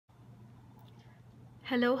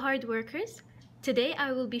Hello hard workers! Today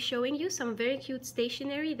I will be showing you some very cute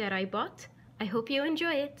stationery that I bought. I hope you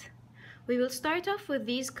enjoy it. We will start off with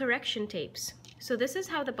these correction tapes. So this is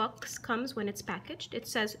how the box comes when it's packaged. It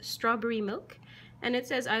says strawberry milk and it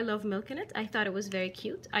says I love milk in it. I thought it was very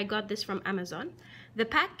cute. I got this from Amazon. The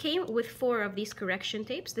pack came with 4 of these correction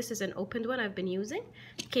tapes. This is an opened one I've been using.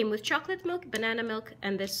 It came with chocolate milk, banana milk,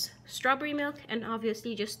 and this strawberry milk, and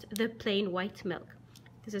obviously just the plain white milk.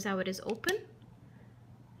 This is how it is open.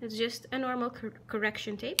 It's just a normal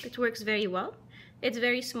correction tape. It works very well. It's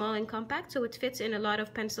very small and compact, so it fits in a lot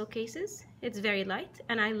of pencil cases. It's very light,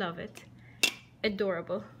 and I love it.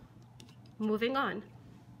 Adorable. Moving on.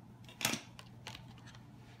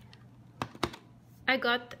 I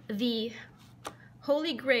got the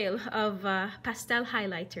holy grail of pastel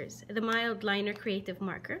highlighters, the mild liner creative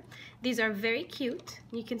marker. These are very cute.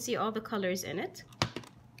 You can see all the colors in it.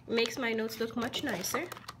 Makes my notes look much nicer.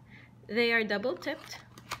 They are double tipped.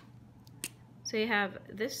 So you have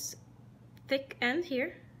this thick end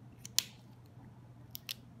here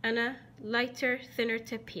and a lighter, thinner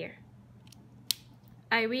tip here.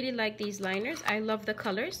 I really like these liners. I love the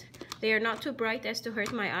colors. They are not too bright as to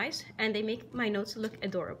hurt my eyes, and they make my notes look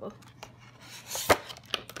adorable.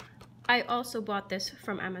 I also bought this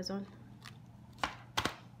from Amazon.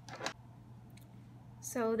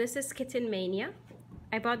 So this is Kitten Mania.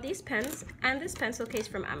 I bought these pens and this pencil case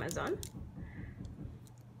from Amazon.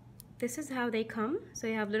 This is how they come. So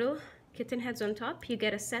you have little kitten heads on top. You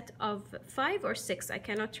get a set of 5 or 6, I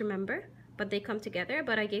cannot remember, but they come together.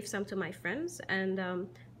 But I gave some to my friends, and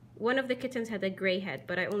one of the kittens had a gray head,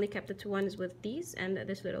 but I only kept the 2 ones with these and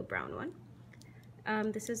this little brown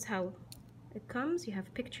one. This is how it comes. You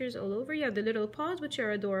have pictures all over. You have the little paws, which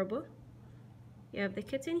are adorable. You have the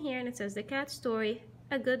kitten here, and it says the cat story,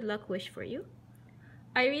 a good luck wish for you.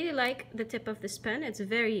 I really like the tip of this pen. It's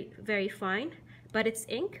very, very fine, but it's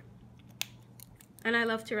ink. And I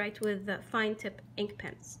love to write with fine tip ink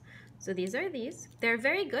pens. So these are these. They're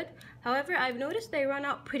very good. However, I've noticed they run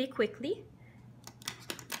out pretty quickly,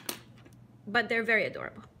 but they're very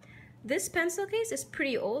adorable. This pencil case is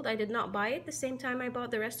pretty old. I did not buy it the same time I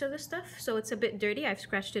bought the rest of the stuff, so it's a bit dirty. I've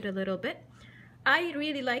scratched it a little bit. I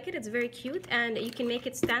really like it. It's very cute, and you can make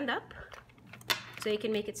it stand up. So you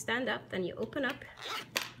can make it stand up, then you open up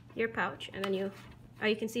your pouch, and then you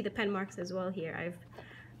can see the pen marks as well here. I've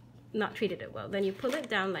not treated it well. Then you pull it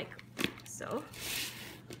down like so,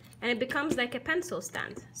 and it becomes like a pencil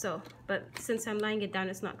stand. So, but since I'm lying it down,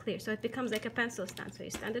 it's not clear. So it becomes like a pencil stand. So you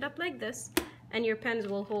stand it up like this, and your pens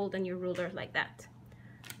will hold and your ruler like that.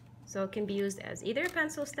 So it can be used as either a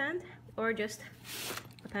pencil stand or just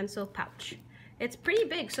a pencil pouch. It's pretty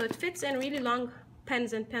big, so it fits in really long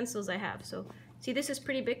pens and pencils I have. So see, this is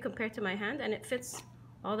pretty big compared to my hand, and it fits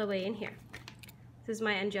all the way in here. This is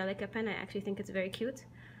my Angelica pen. I actually think it's very cute.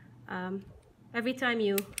 Every time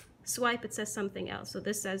you swipe, it says something else. So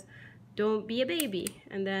this says, don't be a baby,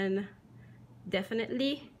 and then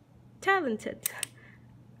definitely talented.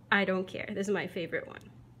 I don't care. This is my favorite one.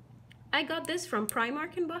 I got this from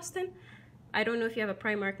Primark in Boston. I don't know if you have a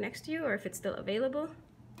Primark next to you or if it's still available.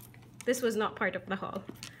 This was not part of the haul.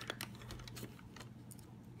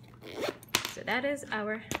 So that is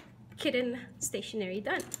our kitten stationery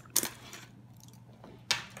done.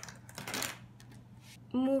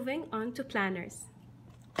 Moving on to planners.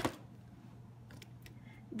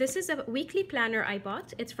 This is a weekly planner I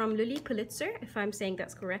bought. It's from Lily Pulitzer, if I'm saying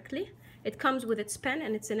that correctly. It comes with its pen,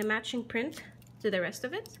 and it's in a matching print to the rest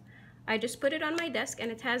of it. I just put it on my desk,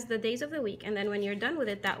 and it has the days of the week, and then when you're done with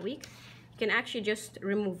it that week, you can actually just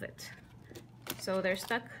remove it. So they're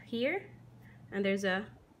stuck here, and there's a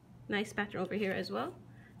nice pattern over here as well.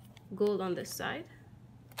 Gold on this side.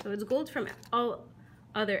 So it's gold from all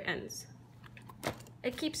other ends.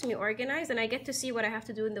 It keeps me organized, and I get to see what I have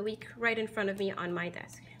to do in the week right in front of me on my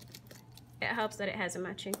desk. It helps that it has a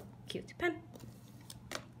matching cute pen.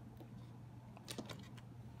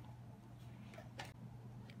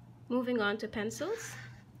 Moving on to pencils.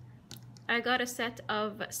 I got a set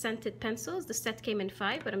of scented pencils. The set came in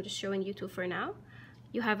 5, but I'm just showing you 2 for now.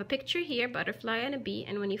 You have a picture here, butterfly and a bee,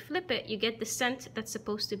 and when you flip it, you get the scent that's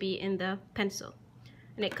supposed to be in the pencil.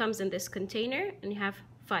 And it comes in this container, and you have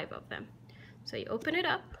 5 of them. So you open it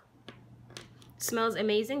up. It smells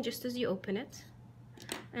amazing just as you open it.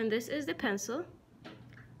 And this is the pencil.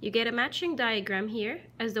 You get a matching diagram here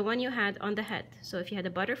as the one you had on the head. So if you had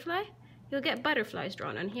a butterfly, you'll get butterflies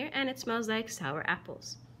drawn on here, and it smells like sour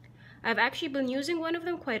apples. I've actually been using one of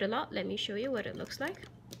them quite a lot. Let me show you what it looks like.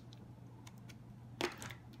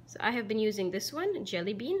 So I have been using this one,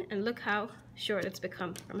 Jelly Bean, and look how short it's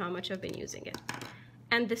become from how much I've been using it.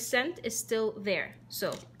 and the scent is still there.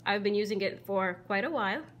 So I've been using it for quite a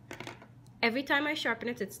while. Every time I sharpen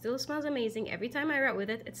it, it still smells amazing. Every time I write with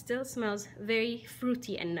it, it still smells very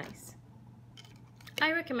fruity and nice.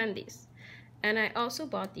 I recommend these. And I also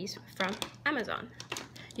bought these from Amazon.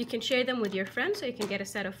 You can share them with your friends, so you can get a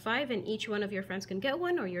set of 5 and each one of your friends can get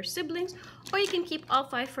one, or your siblings, or you can keep all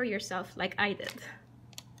 5 for yourself like I did.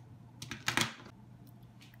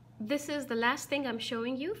 This is the last thing I'm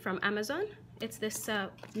showing you from Amazon. It's this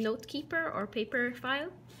note keeper or paper file.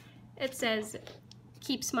 It says,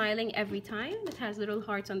 keep smiling every time. It has little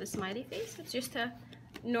hearts on the smiley face. It's just a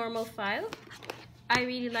normal file. I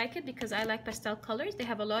really like it because I like pastel colors. They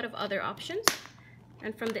have a lot of other options.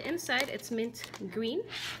 And from the inside, it's mint green,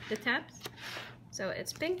 the tabs. So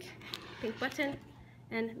it's pink, pink button,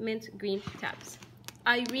 and mint green tabs.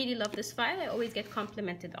 I really love this file. I always get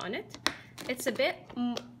complimented on it. It's a bit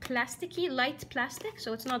plasticky, light plastic,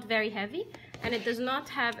 so it's not very heavy, and it does not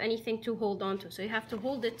have anything to hold on to. So you have to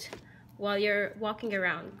hold it while you're walking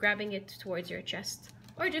around, grabbing it towards your chest,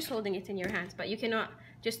 or just holding it in your hands, but you cannot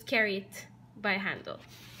just carry it by handle.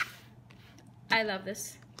 I love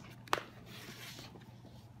this.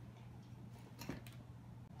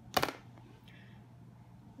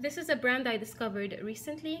 This is a brand I discovered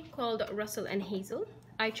recently called Russell+Hazel.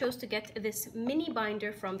 I chose to get this mini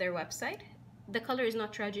binder from their website. The color is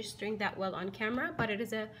not registering that well on camera, but it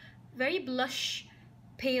is a very blush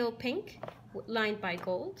pale pink lined by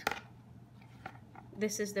gold.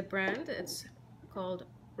 This is the brand. It's called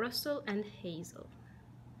Russell+Hazel.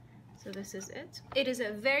 So this is it. It is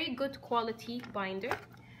a very good quality binder.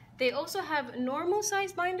 They also have normal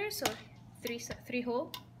size binders, so three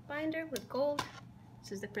hole binder with gold.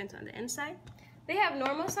 This is the print on the inside. They have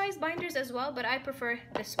normal size binders as well, but I prefer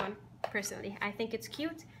this one personally. I think it's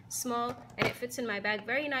cute, small, and it fits in my bag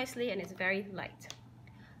very nicely, and it's very light.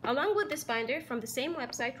 Along with this binder from the same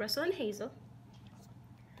website, Russell+Hazel,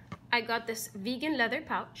 I got this vegan leather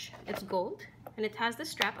pouch. It's gold, and it has the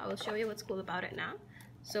strap. I will show you what's cool about it now.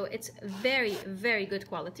 So it's very, very good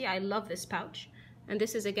quality. I love this pouch. And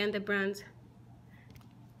this is again the brand's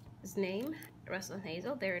name,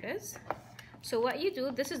 Russell+Hazel. There it is. So what you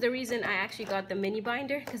do, this is the reason I actually got the mini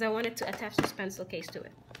binder, because I wanted to attach this pencil case to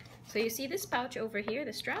it. So you see this pouch over here,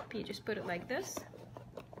 the strap, you just put it like this.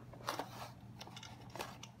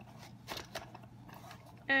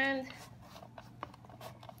 And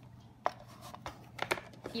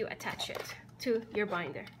you attach it to your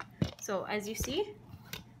binder. So as you see,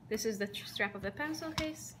 this is the strap of the pencil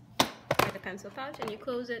case, or the pencil pouch, and you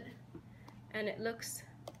close it, and it looks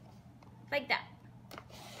like that.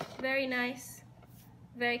 Very nice,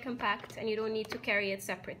 very compact, and you don't need to carry it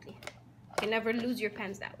separately. You can never lose your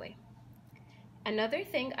pens that way. Another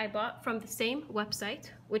thing I bought from the same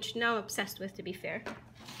website, which now I'm obsessed with, to be fair,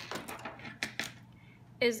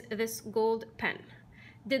 is this gold pen.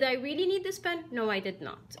 Did I really need this pen? No, I did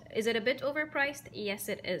not. Is it a bit overpriced? Yes,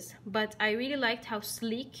 it is. But I really liked how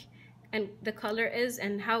sleek and the color is,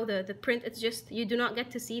 and how the print, it's just, you do not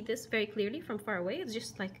get to see this very clearly from far away. It's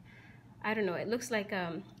just like, I don't know, it looks like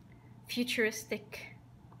futuristic,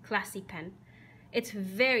 classy pen. It's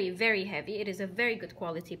very, very heavy. It is a very good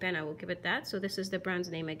quality pen, I will give it that. So this is the brand's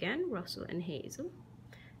name again, Russell+Hazel.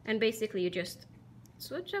 And basically you just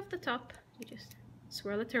switch off the top, you just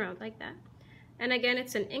swirl it around like that. And again,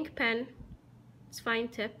 it's an ink pen. It's fine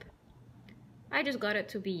tip. I just got it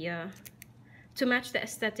to be to match the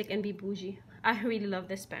aesthetic and be bougie. I really love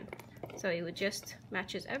this pen. So it would just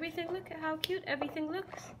matches everything. Look at how cute everything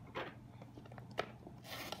looks.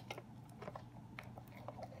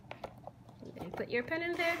 And put your pen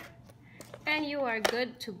in there, and you are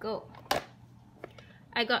good to go.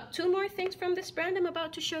 I got 2 more things from this brand I'm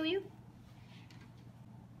about to show you.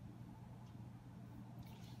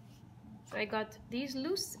 So I got these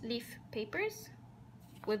loose leaf papers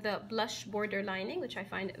with the blush border lining, which I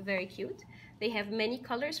find very cute. They have many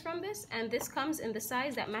colors from this, and this comes in the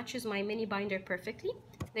size that matches my mini binder perfectly.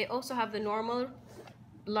 They also have the normal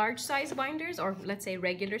large size binders, or let's say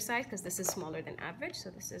regular size, because this is smaller than average. So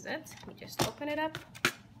this is it. You just open it up.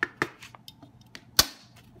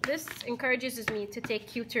 This encourages me to take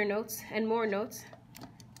cuter notes and more notes,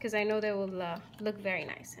 because I know they will look very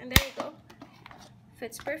nice. And there you go.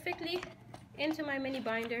 Fits perfectly into my mini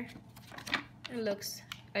binder and looks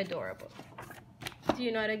adorable. Do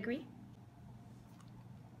you not agree?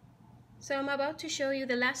 So I'm about to show you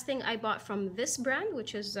the last thing I bought from this brand,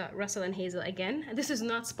 which is Russell+Hazel again. This is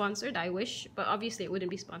not sponsored, I wish, but obviously it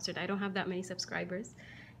wouldn't be sponsored. I don't have that many subscribers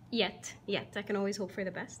yet. I can always hope for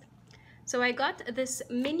the best. So I got this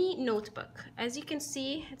mini notebook. As you can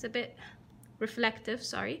see, it's a bit reflective,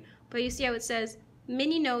 sorry, but you see how it says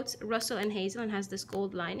Mini Notes Russell+Hazel, and has this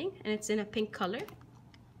gold lining, and it's in a pink color.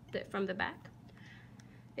 from the back.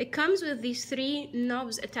 It comes with these 3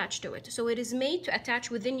 knobs attached to it, so it is made to attach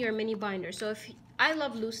within your mini binder. So if I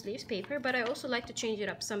love loose leaves paper, but I also like to change it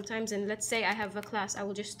up sometimes, and let's say I have a class, I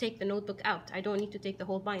will just take the notebook out. I don't need to take the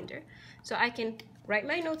whole binder. So I can write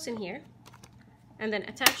my notes in here and then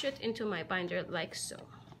attach it into my binder like so.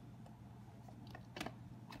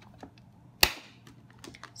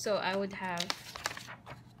 So I would have,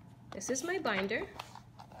 this is my binder.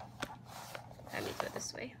 Let me do it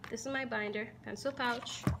this way. This is my binder, pencil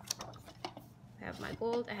pouch. I have my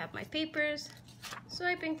gold, I have my papers.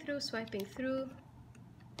 Swiping through.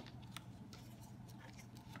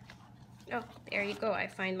 Oh, there you go. I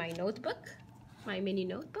find my notebook, my mini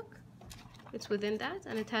notebook. It's within that,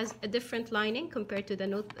 and it has a different lining compared to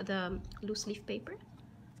the loose leaf paper.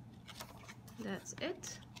 That's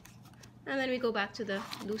it. And then we go back to the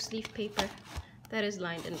loose leaf paper that is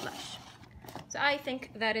lined in blush. So I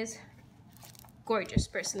think that is gorgeous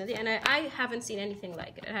personally, and I haven't seen anything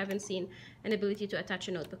like it. I haven't seen an ability to attach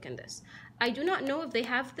a notebook in this. I do not know if they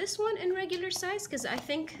have this one in regular size, because I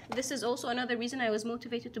think this is also another reason I was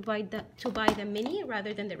motivated to buy the mini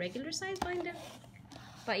rather than the regular size binder.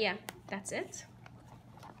 But yeah, that's it.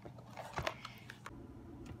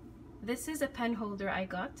 This is a pen holder I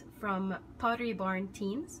got from Pottery Barn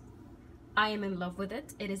Teens. I am in love with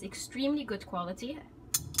it. It is extremely good quality.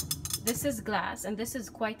 This is glass and this is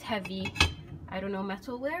quite heavy, I don't know,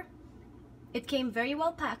 metalware. It came very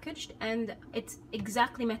well packaged and it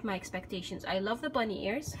exactly met my expectations. I love the bunny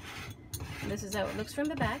ears. This is how it looks from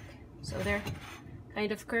the back. So they're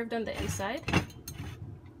kind of curved on the inside.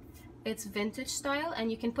 It's vintage style and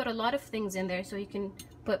you can put a lot of things in there. So you can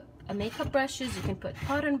put makeup brushes, you can put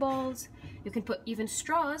cotton balls, you can put even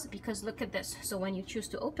straws, because look at this. So when you choose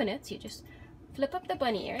to open it, you just flip up the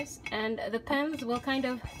bunny ears and the pens will kind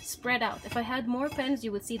of spread out. If I had more pens,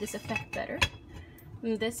 you would see this effect better.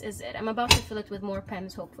 And this is it. I'm about to fill it with more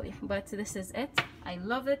pens, hopefully, but this is it. I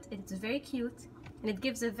love it. It's very cute and it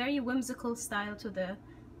gives a very whimsical style to the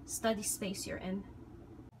study space you're in.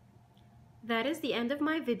 That is the end of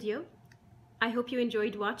my video. I hope you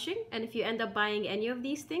enjoyed watching, and if you end up buying any of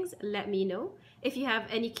these things, let me know. If you have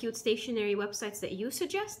any cute stationery websites that you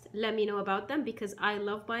suggest, let me know about them, because I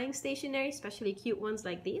love buying stationery, especially cute ones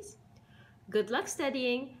like these. Good luck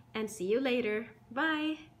studying, and see you later.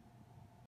 Bye!